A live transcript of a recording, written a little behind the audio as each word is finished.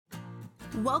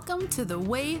Welcome to The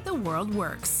Way the World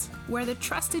Works, where the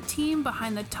trusted team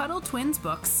behind the Tuttle Twins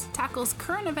books tackles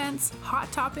current events, hot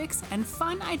topics, and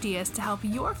fun ideas to help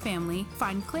your family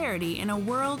find clarity in a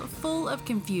world full of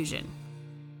confusion.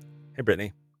 Hey,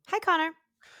 Brittany. Hi, Connor.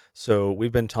 So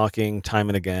we've been talking time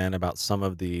and again about some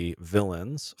of the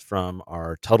villains from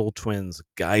our Tuttle Twins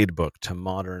guidebook to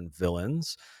modern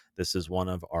villains. This is one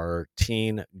of our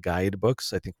teen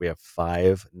guidebooks. I think we have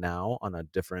 5 now on a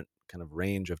different kind of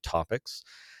range of topics.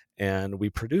 And we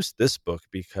produced this book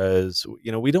because,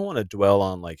 we don't want to dwell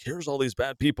on like, here's all these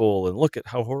bad people and look at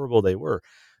how horrible they were.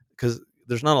 Because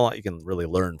there's not a lot you can really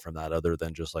learn from that other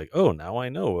than just like, oh, now I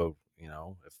know,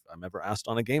 if I'm ever asked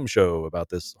on a game show about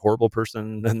this horrible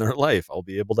person in their life, I'll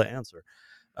be able to answer.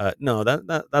 No,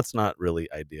 that's not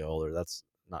really ideal, or that's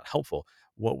not helpful.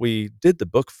 What we did the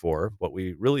book for, what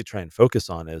we really try and focus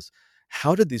on is,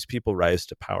 how did these people rise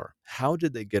to power? How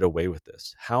did they get away with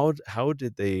this? How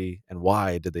did they, and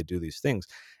why did they do these things?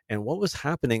 And what was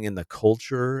happening in the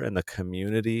culture and the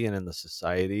community and in the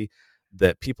society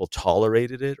that people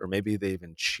tolerated it, or maybe they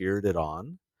even cheered it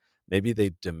on? Maybe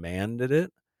they demanded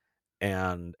it.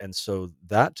 And so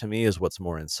that to me is what's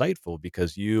more insightful,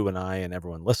 because you and I and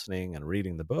everyone listening and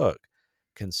reading the book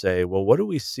can say, well, what do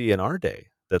we see in our day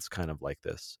that's kind of like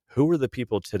this? Who are the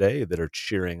people today that are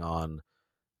cheering on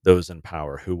those in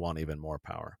power who want even more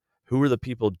power? Who are the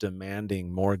people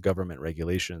demanding more government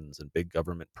regulations and big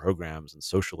government programs and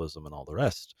socialism and all the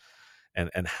rest?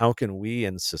 And how can we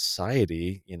in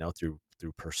society, through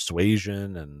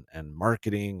persuasion and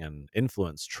marketing and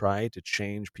influence, try to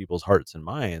change people's hearts and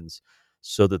minds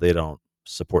so that they don't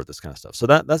support this kind of stuff? So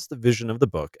that's the vision of the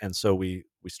book. And so we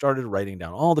started writing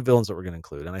down all the villains that we're going to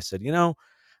include, and I said,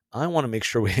 I want to make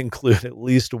sure we include at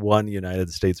least one United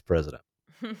States president,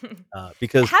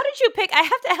 because How did you pick? I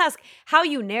have to ask how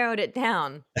you narrowed it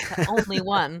down to only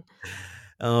one.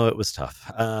 oh, it was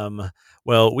tough.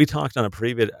 Well, we talked on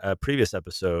a previous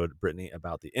episode, Brittany,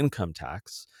 about the income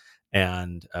tax,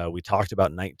 and we talked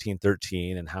about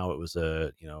 1913 and how it was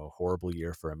a horrible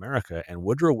year for America. And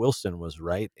Woodrow Wilson was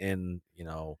right in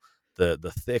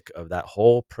the thick of that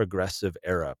whole progressive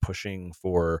era, pushing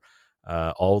for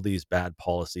all these bad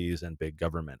policies and big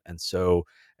government. And so,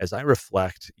 as I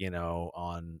reflect,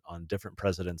 on different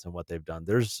presidents and what they've done,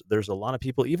 there's a lot of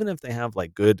people, even if they have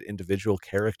like good individual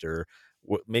character,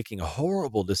 making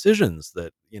horrible decisions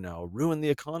that ruin the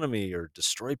economy or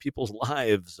destroy people's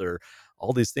lives or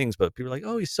all these things. But people are like,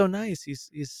 oh, he's so nice, he's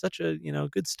such a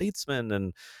good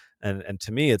statesman. And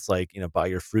to me, it's like, by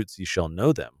your fruits you shall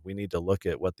know them. We need to look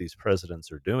at what these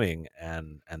presidents are doing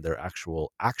and their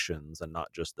actual actions, and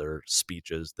not just their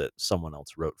speeches that someone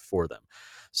else wrote for them.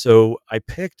 So I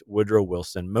picked Woodrow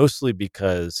Wilson mostly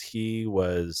because he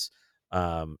was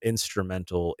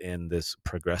instrumental in this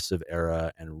progressive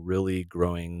era and really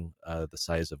growing the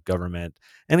size of government.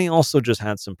 And he also just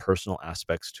had some personal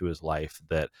aspects to his life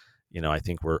that I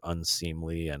think were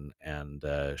unseemly, and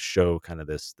show kind of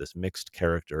this mixed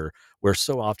character, where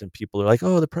so often people are like,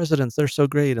 oh, the presidents, they're so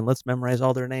great, and let's memorize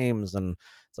all their names. And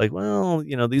it's like, well,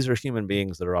 these are human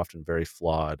beings that are often very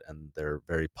flawed, and they're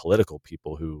very political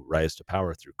people who rise to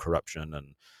power through corruption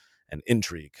and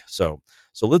intrigue. So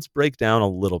let's break down a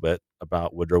little bit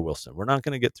about Woodrow Wilson. We're not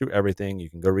going to get through everything. You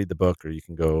can go read the book, or you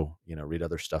can go, read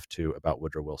other stuff too about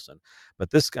Woodrow Wilson.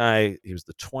 But this guy, he was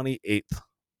the 28th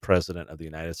president of the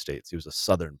United States. He was a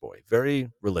Southern boy, very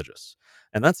religious.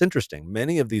 And that's interesting.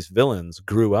 Many of these villains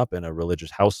grew up in a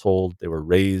religious household. They were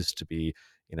raised to be,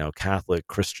 Catholic,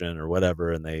 Christian, or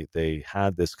whatever, and they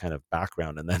had this kind of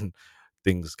background, and then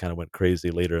things kind of went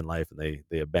crazy later in life, and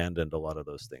they abandoned a lot of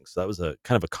those things. So that was a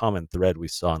kind of a common thread we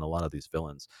saw in a lot of these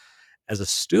villains. As a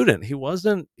student, he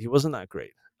wasn't that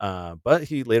great. But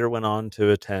he later went on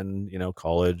to attend,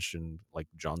 college and like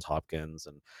Johns Hopkins,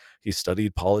 and he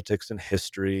studied politics and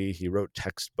history. He wrote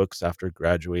textbooks after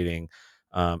graduating,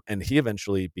 and he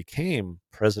eventually became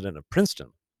president of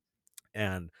Princeton.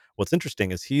 And what's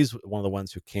interesting is he's one of the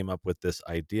ones who came up with this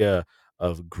idea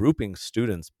of grouping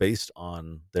students based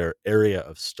on their area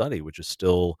of study, which is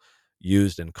still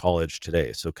used in college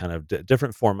today. So kind of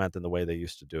different format than the way they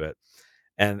used to do it.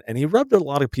 And he rubbed a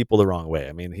lot of people the wrong way.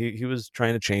 I mean, he was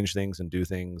trying to change things and do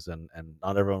things, and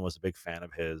not everyone was a big fan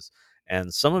of his.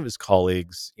 And some of his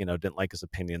colleagues, didn't like his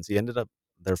opinions. He ended up,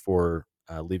 therefore,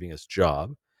 leaving his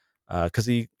job because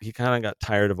he kind of got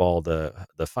tired of all the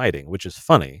fighting, which is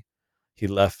funny. He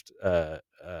left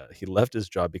his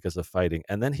job because of fighting,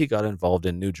 and then he got involved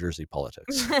in New Jersey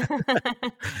politics,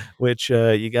 which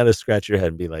you got to scratch your head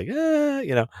and be like,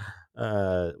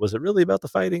 was it really about the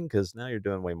fighting? Because now you're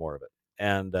doing way more of it.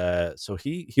 And so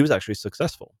he was actually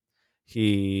successful.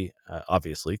 He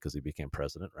obviously, because he became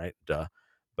president, right? Duh.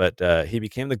 But he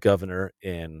became the governor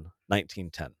in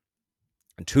 1910.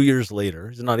 And 2 years later,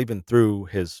 he's not even through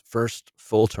his first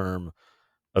full term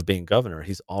of being governor.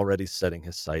 He's already setting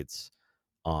his sights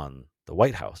on the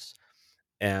White House.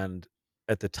 And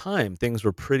at the time, things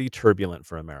were pretty turbulent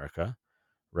for America,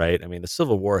 right? I mean, the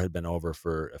Civil War had been over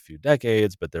for a few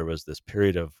decades, but there was this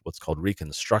period of what's called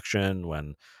Reconstruction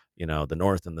when, the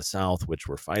North and the South, which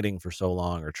were fighting for so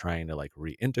long, are trying to like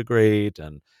reintegrate,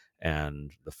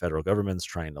 and the federal government's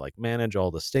trying to like manage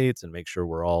all the states and make sure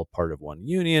we're all part of one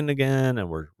union again, and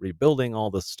we're rebuilding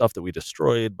all the stuff that we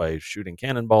destroyed by shooting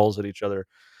cannonballs at each other.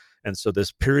 And so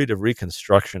this period of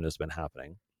Reconstruction has been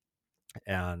happening,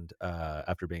 and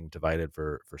after being divided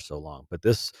for so long. But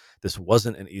this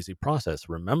wasn't an easy process.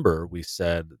 Remember, we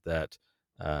said that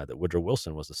Woodrow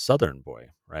Wilson was a Southern boy,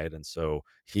 right? And so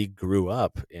he grew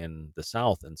up in the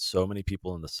South, and so many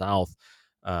people in the South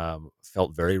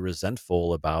felt very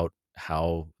resentful about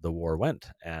how the war went.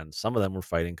 And some of them were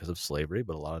fighting because of slavery,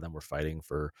 but a lot of them were fighting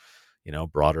for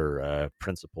broader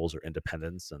principles or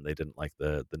independence, and they didn't like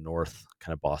the North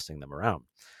kind of bossing them around.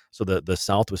 So the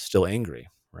South was still angry,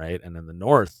 right? And in the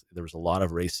North, there was a lot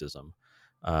of racism.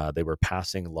 They were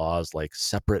passing laws like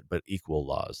separate but equal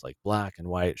laws, like black and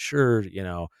white. Sure,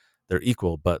 they're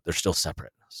equal, but they're still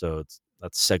separate. So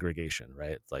that's segregation,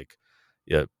 right? It's like,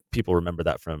 yeah, people remember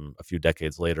that from a few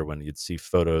decades later when you'd see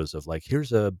photos of like,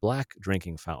 here's a black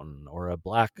drinking fountain or a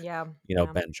black, Yeah, yeah.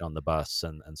 bench on the bus,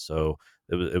 and so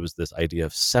it was this idea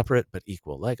of separate but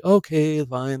equal. Like, okay,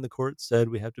 fine, the court said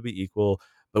we have to be equal,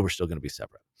 but we're still going to be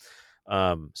separate.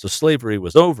 So slavery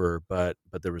was over, but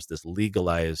there was this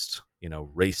legalized,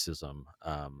 racism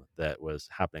that was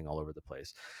happening all over the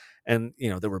place, and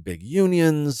there were big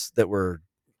unions that were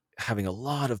having a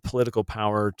lot of political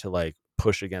power to like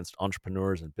push against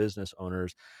entrepreneurs and business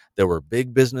owners. There were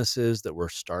big businesses that were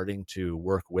starting to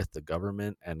work with the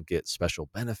government and get special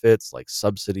benefits like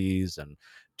subsidies and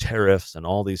tariffs and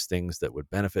all these things that would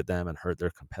benefit them and hurt their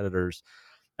competitors.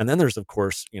 And then there's, of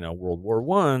course, World War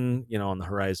One, on the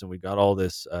horizon. We got all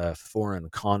this foreign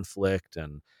conflict,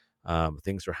 and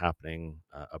things are happening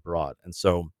abroad. And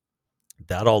so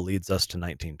that all leads us to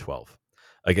 1912.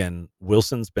 Again,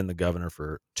 Wilson's been the governor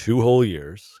for 2 whole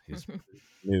years. He's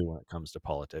new when it comes to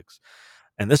politics.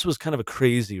 And this was kind of a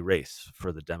crazy race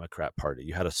for the Democrat Party.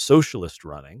 You had a socialist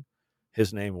running.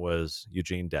 His name was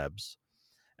Eugene Debs.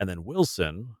 And then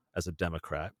Wilson as a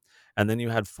Democrat. And then you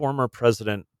had former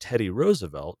President Teddy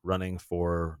Roosevelt running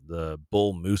for the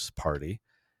Bull Moose Party.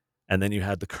 And then you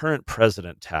had the current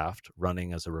President Taft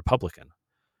running as a Republican.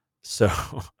 So,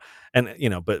 and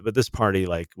but this party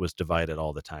like was divided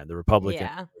all the time. The Republican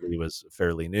Yeah, Party was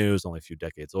fairly new, it was only a few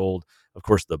decades old. Of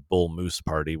course, the Bull Moose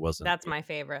Party wasn't. that's my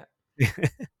favorite.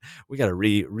 We got to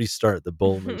restart the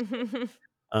Bull Moose.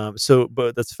 So,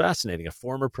 but that's fascinating. A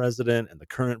former president and the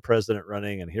current president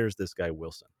running, and here's this guy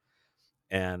Wilson,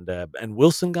 and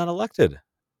Wilson got elected,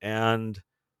 and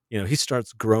he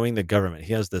starts growing the government.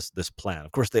 He has this plan.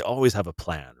 Of course, they always have a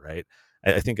plan, right?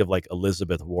 I think of like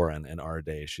Elizabeth Warren in our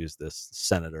day. She's this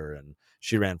senator, and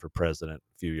she ran for president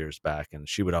a few years back, and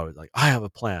she would always like, I have a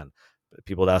plan. But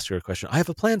people would ask her a question, I have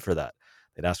a plan for that.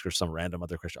 They'd ask her some random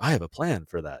other question, I have a plan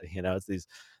for that. It's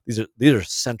these are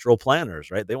central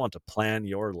planners, right? They want to plan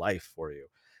your life for you.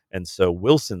 And so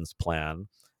Wilson's plan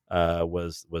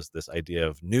was this idea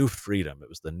of new freedom. It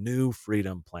was the new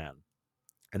freedom plan.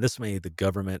 And this made the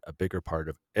government a bigger part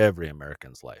of every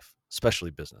American's life, especially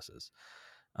businesses.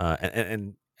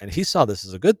 And he saw this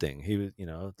as a good thing. He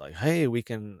was, like, hey, we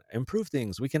can improve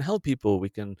things, we can help people, we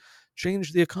can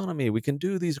change the economy, we can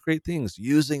do these great things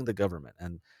using the government.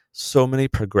 And so many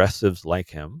progressives like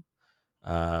him,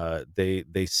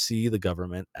 they see the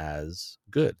government as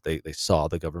good. They saw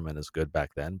the government as good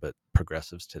back then, but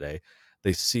progressives today,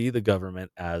 they see the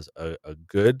government as a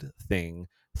good thing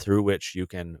through which you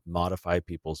can modify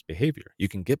people's behavior. You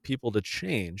can get people to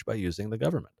change by using the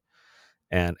government.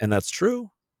 And that's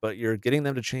true, but you're getting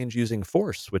them to change using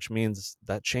force, which means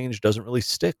that change doesn't really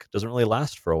stick, doesn't really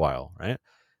last for a while, right?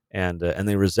 And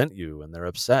they resent you, and they're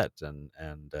upset, and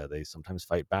they sometimes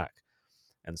fight back.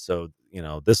 And so,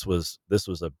 this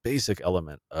was a basic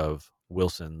element of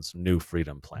Wilson's New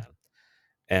Freedom Plan.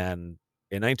 And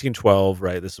in 1912,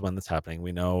 right, this is when that's happening.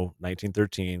 We know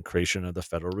 1913, creation of the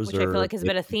Federal Which I feel Reserve. like has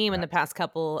been a theme in the past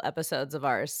couple episodes of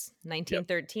ours.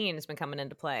 1913 has been coming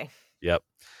into play. Yep.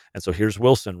 And so here's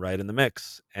Wilson right in the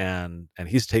mix, and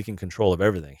he's taking control of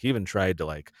everything. He even tried to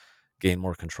like gain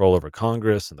more control over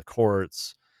Congress and the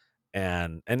courts.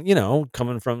 And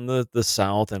coming from the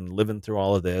South and living through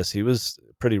all of this, he was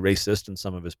pretty racist in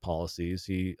some of his policies.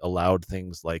 He allowed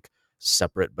things like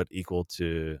separate but equal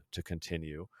to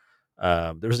continue.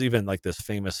 There was even like this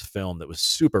famous film that was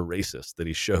super racist that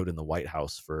he showed in the White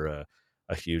House for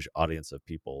a huge audience of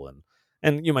people,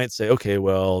 and you might say, okay,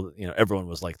 well, everyone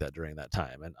was like that during that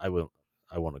time, and I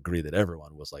won't agree that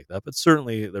everyone was like that, but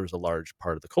certainly there was a large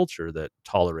part of the culture that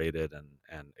tolerated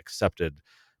and accepted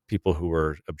people who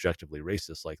were objectively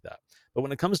racist like that. But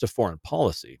when it comes to foreign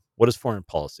policy, what is foreign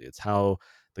policy? It's how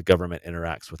the government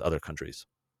interacts with other countries,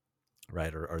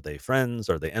 right? Are they friends?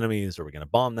 Are they enemies? Are we going to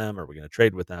bomb them? Are we going to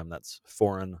trade with them? That's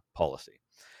foreign policy.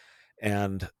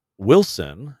 And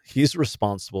Wilson, he's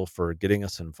responsible for getting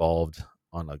us involved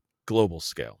on a global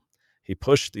scale. He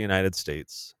pushed the United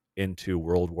States into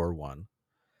World War One.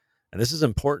 And this is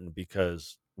important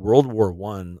because World War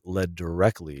One led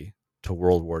directly to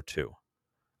World War Two.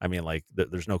 I mean, like,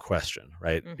 there's no question,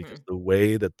 right? Because Mhm. the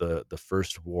way that the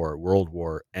first war, World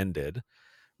War, ended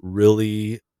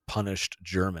really punished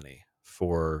Germany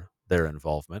for their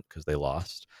involvement because they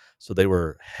lost. So they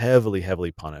were heavily,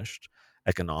 heavily punished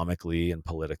economically and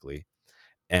politically.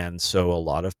 And so a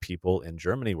lot of people in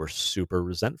Germany were super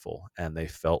resentful, and they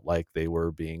felt like they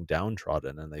were being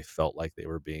downtrodden, and they felt like they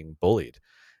were being bullied.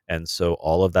 And so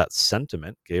all of that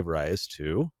sentiment gave rise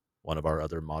to one of our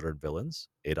other modern villains,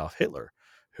 Adolf Hitler,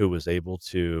 who was able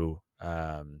to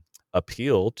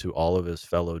appeal to all of his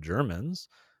fellow Germans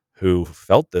who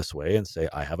felt this way and say,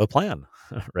 I have a plan,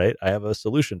 right? I have a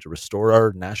solution to restore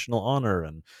our national honor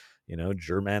and,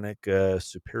 Germanic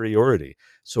superiority.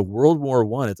 So World War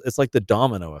One, it's like the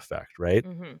domino effect, right?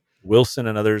 Mhm. Wilson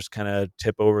and others kind of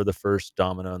tip over the first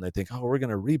domino, and they think, oh, we're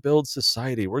going to rebuild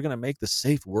society. We're going to make the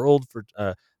safe world for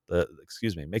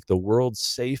make the world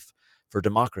safe for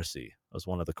democracy. Was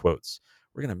one of the quotes.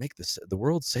 We're going to make the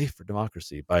world safe for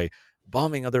democracy by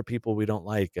bombing other people we don't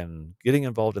like and getting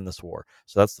involved in this war.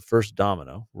 So that's the first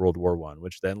domino, World War One,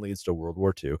 which then leads to World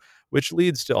War Two, which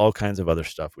leads to all kinds of other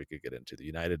stuff we could get into, the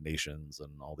United Nations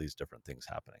and all these different things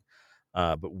happening.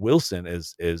 But Wilson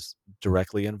is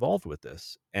directly involved with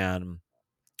this. And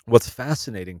what's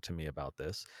fascinating to me about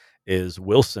this is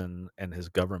Wilson and his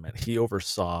government, he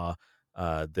oversaw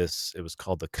this, it was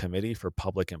called the Committee for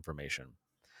Public Information.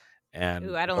 Ooh,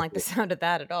 And I don't what like the sound of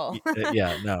that at all.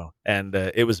 yeah, no. And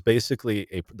it was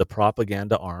basically the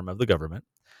propaganda arm of the government,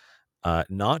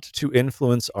 not to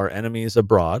influence our enemies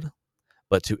abroad,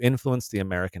 but to influence the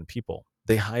American people.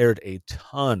 They hired a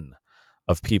ton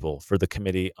of people for the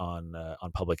committee on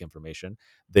public information.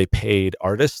 They paid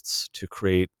artists to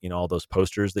create, all those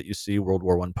posters that you see, World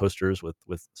War One posters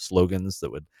with slogans that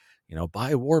would,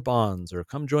 buy war bonds or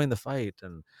come join the fight.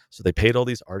 And so they paid all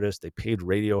these artists. They paid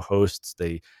radio hosts.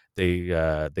 They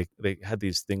had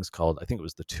these things called, I think it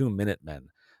was the 2 Minute Men.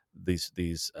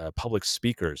 These public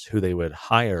speakers who they would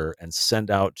hire and send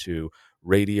out to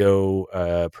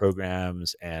radio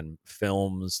programs and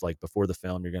films. Like, before the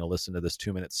film, you're going to listen to this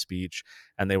 2 minute speech,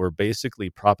 and they were basically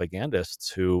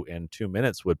propagandists who in 2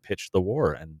 minutes would pitch the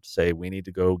war and say, we need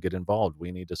to go get involved,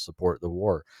 we need to support the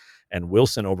war. And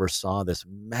Wilson oversaw this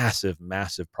massive,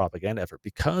 massive propaganda effort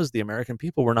because the American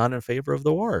people were not in favor of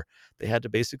the war. They had to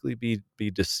basically be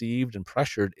deceived and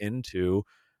pressured into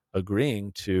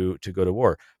agreeing to go to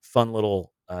war. Fun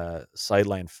little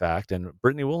sideline fact, and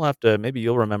Brittany, we'll have to, maybe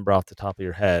you'll remember off the top of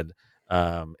your head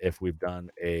if we've done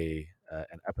an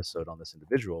episode on this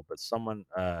individual, but someone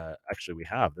actually we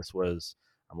have. This was,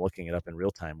 I'm looking it up in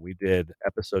real time. We did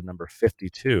episode number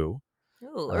 52,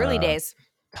 Ooh, early uh, days.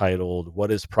 titled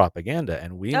 "What is Propaganda?"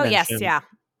 and we Oh, yes, mentioned yeah.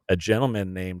 a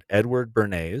gentleman named Edward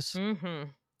Bernays.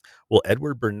 Mhm. Well,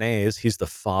 Edward Bernays, he's the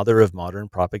father of modern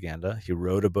propaganda. He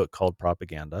wrote a book called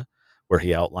Propaganda, where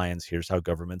he outlines here's how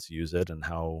governments use it and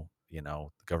how, the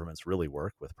governments really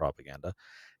work with propaganda.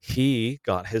 He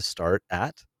got his start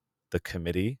at the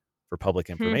Committee for Public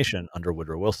Hmm. Information under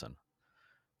Woodrow Wilson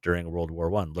during World War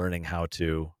One, learning how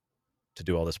to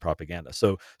do all this propaganda.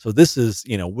 So this is,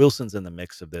 Wilson's in the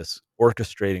mix of this,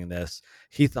 orchestrating this.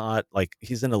 He thought, like,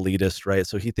 he's an elitist, right?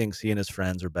 So he thinks he and his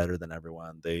friends are better than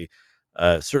everyone. They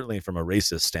certainly from a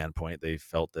racist standpoint, they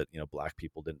felt that, black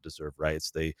people didn't deserve rights.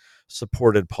 They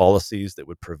supported policies that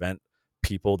would prevent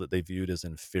people that they viewed as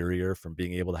inferior from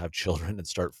being able to have children and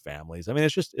start families. I mean,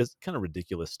 it's kind of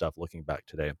ridiculous stuff looking back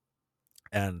today.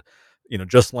 And,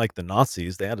 just like the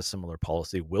Nazis, they had a similar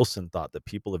policy. Wilson thought that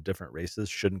people of different races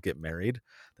shouldn't get married,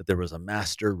 that there was a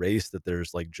master race, that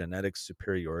there's like genetic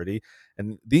superiority.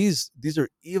 And these are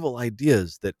evil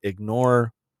ideas that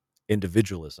ignore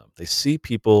individualism. They see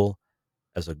people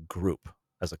as a group,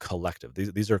 as a collective.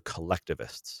 These are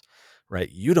collectivists,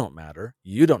 right? You don't matter.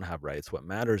 You don't have rights. What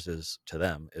matters is to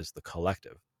them is the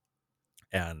collective.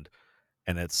 And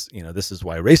it's, this is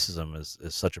why racism is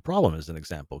such a problem, as an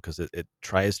example, because it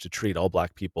tries to treat all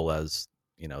black people as,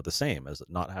 the same as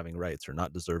not having rights or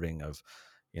not deserving of,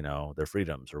 their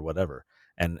freedoms or whatever.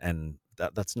 And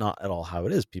that's not at all how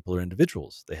it is. People are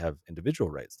individuals. They have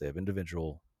individual rights. They have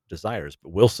individual desires.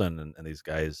 But Wilson and these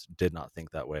guys did not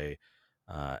think that way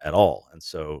at all. And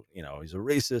so, he's a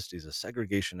racist. He's a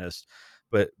segregationist.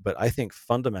 But I think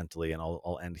fundamentally, and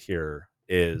I'll end here,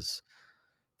 is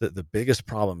the biggest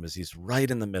problem is he's right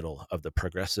in the middle of the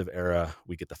progressive era.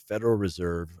 We get the Federal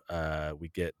Reserve, we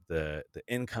get the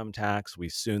income tax. We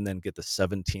soon then get the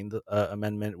 17th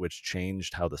Amendment, which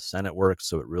changed how the Senate works.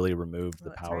 So it really removed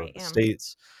the That's power of right. the Yeah.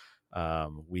 states.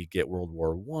 We get World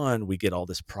War I. We get all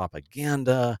this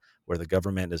propaganda where the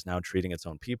government is now treating its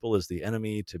own people as the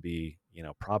enemy to be,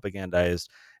 propagandized.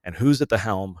 And who's at the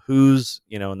helm? Who's,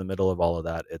 in the middle of all of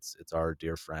that? It's our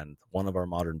dear friend, one of our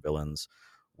modern villains,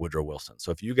 Woodrow Wilson.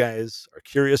 So if you guys are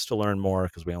curious to learn more,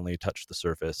 because we only touched the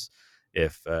surface,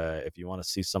 if you want to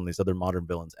see some of these other modern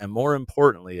villains, and more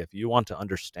importantly, if you want to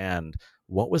understand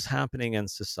what was happening in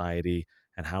society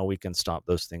and how we can stop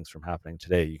those things from happening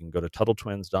today, you can go to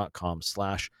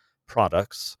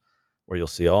TuttleTwins.com/products, where you'll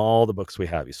see all the books we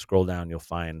have. You scroll down, you'll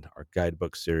find our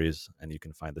guidebook series, and you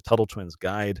can find the Tuttle Twins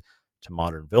Guide to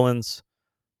Modern Villains.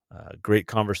 Great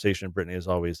conversation, Brittany, as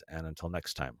always. And until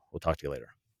next time, we'll talk to you later.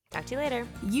 Talk to you later.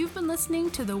 You've been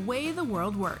listening to The Way the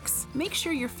World Works. Make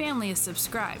sure your family is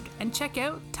subscribed and check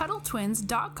out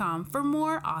TuttleTwins.com for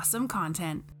more awesome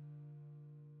content.